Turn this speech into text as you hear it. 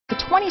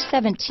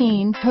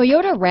2017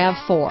 Toyota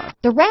RAV4.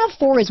 The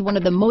RAV4 is one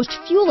of the most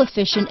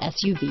fuel-efficient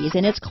SUVs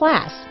in its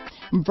class.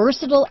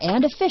 Versatile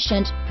and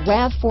efficient,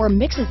 RAV4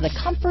 mixes the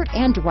comfort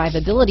and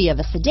drivability of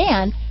a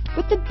sedan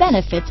with the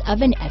benefits of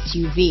an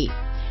SUV.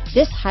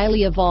 This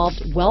highly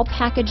evolved,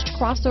 well-packaged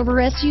crossover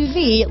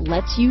SUV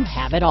lets you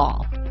have it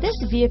all. This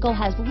vehicle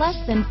has less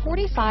than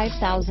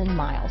 45,000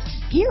 miles.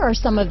 Here are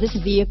some of this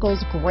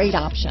vehicle's great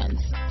options: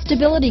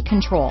 stability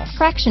control,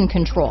 traction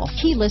control,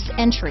 keyless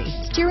entry,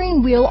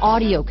 steering wheel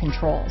audio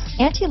controls,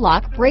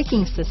 anti-lock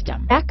braking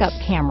system, backup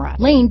camera,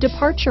 lane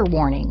departure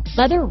warning,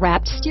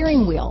 leather-wrapped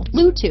steering wheel,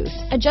 Bluetooth,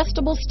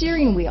 adjustable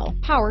steering wheel,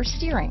 power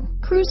steering,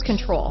 cruise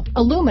control,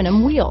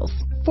 aluminum wheels,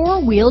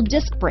 four-wheel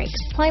disc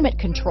brakes, climate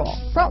control,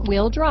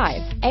 front-wheel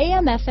drive,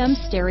 AM/FM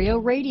stereo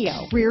radio,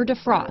 rear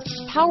defrost,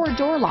 power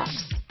door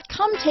locks.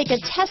 Come take a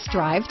test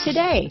drive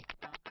today.